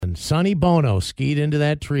and Sonny Bono skied into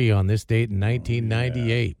that tree on this date in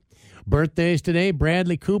 1998. Birthdays today,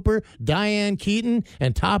 Bradley Cooper, Diane Keaton,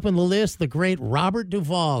 and topping the list, the great Robert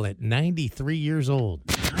Duvall at 93 years old.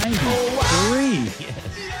 93?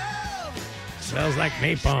 Smells like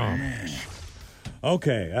napalm.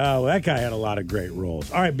 Okay, that guy had a lot of great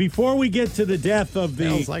roles. All right, before we get to the death of the...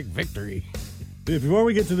 Smells like victory. Before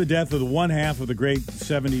we get to the death of the one half of the great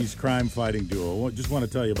 70s crime-fighting duo, I just want to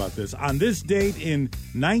tell you about this. On this date in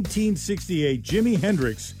 1968, Jimi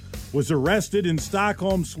Hendrix was arrested in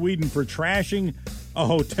Stockholm, Sweden for trashing a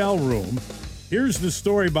hotel room. Here's the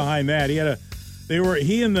story behind that. He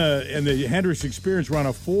and the Hendrix Experience were on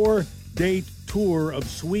a 4-date tour of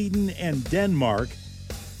Sweden and Denmark.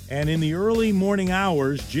 And in the early morning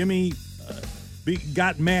hours, Jimmy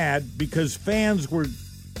got mad because fans were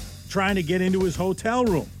trying to get into his hotel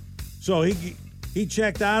room. So he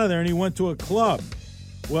checked out of there and he went to a club.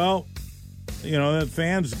 Well, you know, the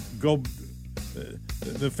fans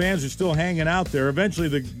are still hanging out there. Eventually,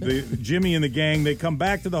 the Jimmy and the gang, they come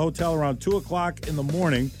back to the hotel around 2 o'clock in the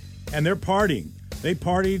morning, and they're partying. They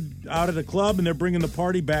partied out at the club, and they're bringing the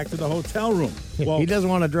party back to the hotel room. Well, he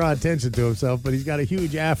doesn't want to draw attention to himself, but he's got a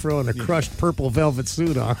huge afro and a crushed purple velvet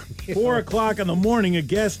suit on. 4 o'clock in the morning, a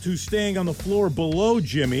guest who's staying on the floor below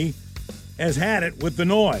Jimmy has had it with the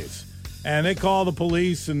noise. And they call the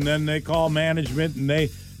police, and then they call management,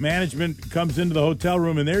 and management comes into the hotel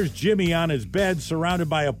room, and there's Jimmy on his bed surrounded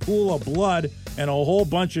by a pool of blood and a whole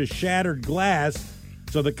bunch of shattered glass.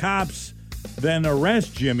 So the cops then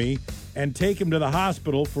arrest Jimmy and take him to the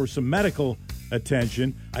hospital for some medical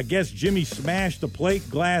attention. I guess Jimmy smashed a plate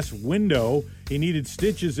glass window. He needed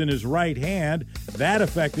stitches in his right hand. That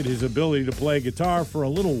affected his ability to play guitar for a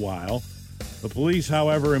little while. The police,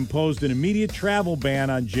 however, imposed an immediate travel ban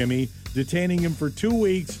on Jimmy, detaining him for 2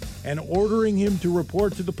 weeks and ordering him to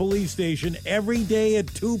report to the police station every day at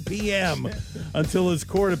 2 p.m. until his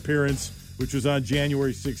court appearance, which was on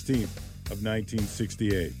January 16th of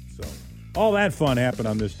 1968. So all that fun happened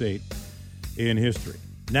on this date in history.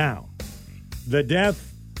 Now, the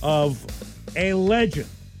death of a legend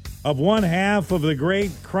of one half of the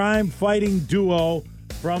great crime-fighting duo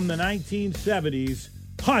from the 1970s,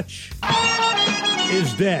 Hutch,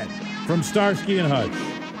 is dead from Starsky and Hutch.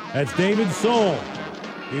 That's David Soul.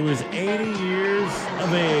 He was 80 years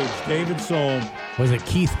of age. David Soul. Was it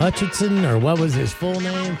Keith Hutchinson, or what was his full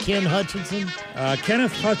name? Ken Hutchinson?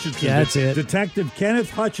 Kenneth Hutchinson. Yeah, that's it. Detective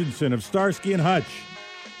Kenneth Hutchinson of Starsky and Hutch.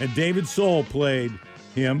 And David Soul played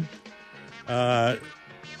him.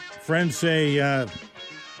 Friends say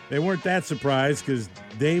they weren't that surprised because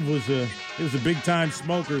Dave was a big-time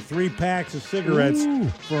smoker, 3 packs of cigarettes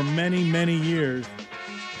for many, many years.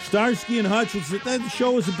 Starsky and Hutch, that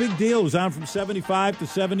show was a big deal. It was on from 75 to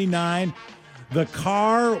 79. The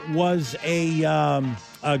car was a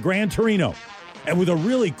Gran Torino, and with a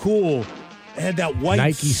really cool, it had that white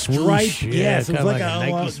Nike stripe. swoosh. Yes, it was like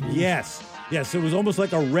a Nike swoosh. Yes, it was almost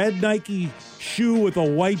like a red Nike shoe with a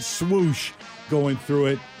white swoosh going through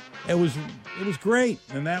it. It was great,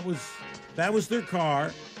 and that was their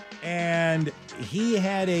car. And he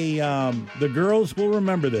had the girls will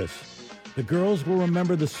remember this. The girls will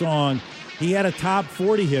remember the song. He had a top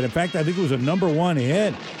 40 hit. In fact, I think it was a #1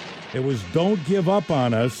 hit. It was Don't Give Up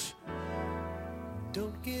on Us.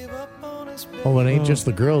 Don't give up on us. Oh, it ain't just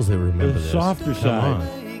the girls that remember this. Softer Come Side.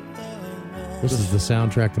 on. This is the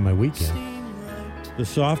soundtrack to my weekend. The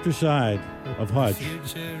Softer Side of Hutch.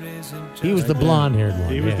 He was the blonde-haired one.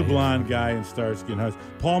 He was the blonde guy in Starsky and Hutch.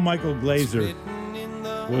 Paul Michael Glaser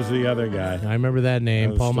was the other guy. I remember that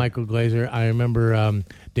name, Paul Michael Glaser. I remember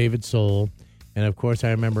David Soul. And, of course,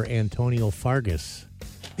 I remember Antonio Fargas.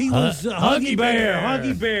 He was Huggy Bear.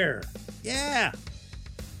 Huggy Bear. Yeah.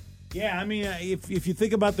 Yeah, I mean, if you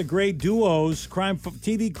think about the great duos,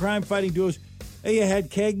 TV crime-fighting duos, you had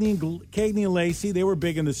Cagney and Lacey. They were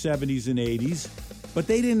big in the 70s and 80s. But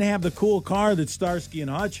they didn't have the cool car that Starsky and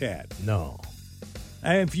Hutch had. No.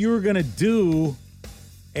 And if you were going to do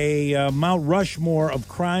a Mount Rushmore of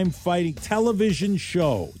crime-fighting television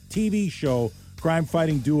show, TV show,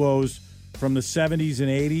 crime-fighting duos from the 70s and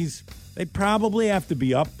 80s, they'd probably have to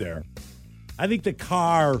be up there. I think the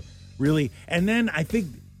car really... And then I think...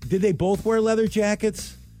 Did they both wear leather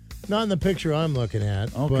jackets? Not in the picture I'm looking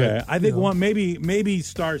at. Okay. But, I think one... Maybe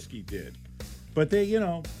Starsky did. But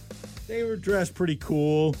they were dressed pretty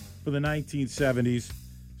cool for the 1970s.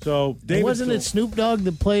 So wasn't it Snoop Dogg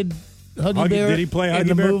that played Huggy Bear? Did he play Huggy in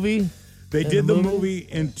the Bear? movie? They did the movie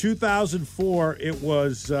in 2004. It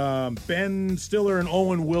was Ben Stiller and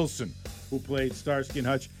Owen Wilson who played Starsky and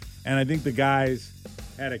Hutch, and I think the guys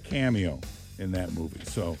had a cameo in that movie.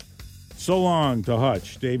 So long to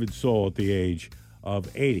Hutch, David Soul, at the age of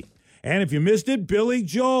 80. And if you missed it, Billy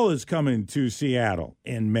Joel is coming to Seattle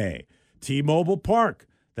in May. T-Mobile Park,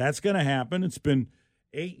 that's going to happen. It's been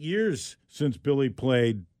 8 years since Billy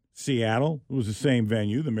played Seattle. It was the same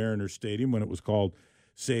venue, the Mariners Stadium, when it was called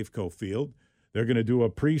Safeco Field. They're going to do a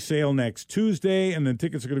pre-sale next Tuesday, and then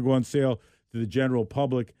tickets are going to go on sale to the general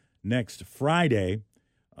public next Friday.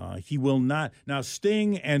 He will not. Now,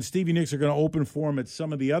 Sting and Stevie Nicks are going to open for him at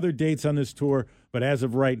some of the other dates on this tour, but as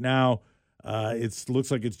of right now, it looks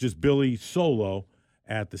like it's just Billy solo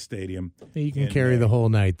at the stadium. You can carry the whole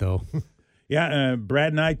night, though. Yeah,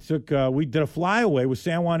 Brad and I we did a flyaway with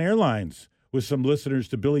San Juan Airlines with some listeners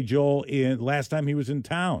to Billy Joel last time he was in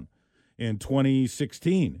town in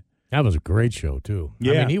 2016. That was a great show, too.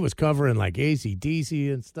 Yeah. I mean, he was covering like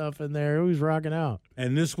AC/DC and stuff in there. He was rocking out.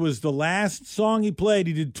 And this was the last song he played.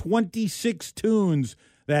 He did 26 tunes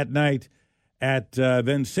that night at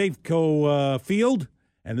then Safeco Field.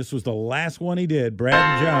 And this was the last one he did. Brad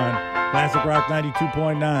and John, Classic Rock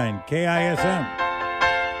 92.9, KISM.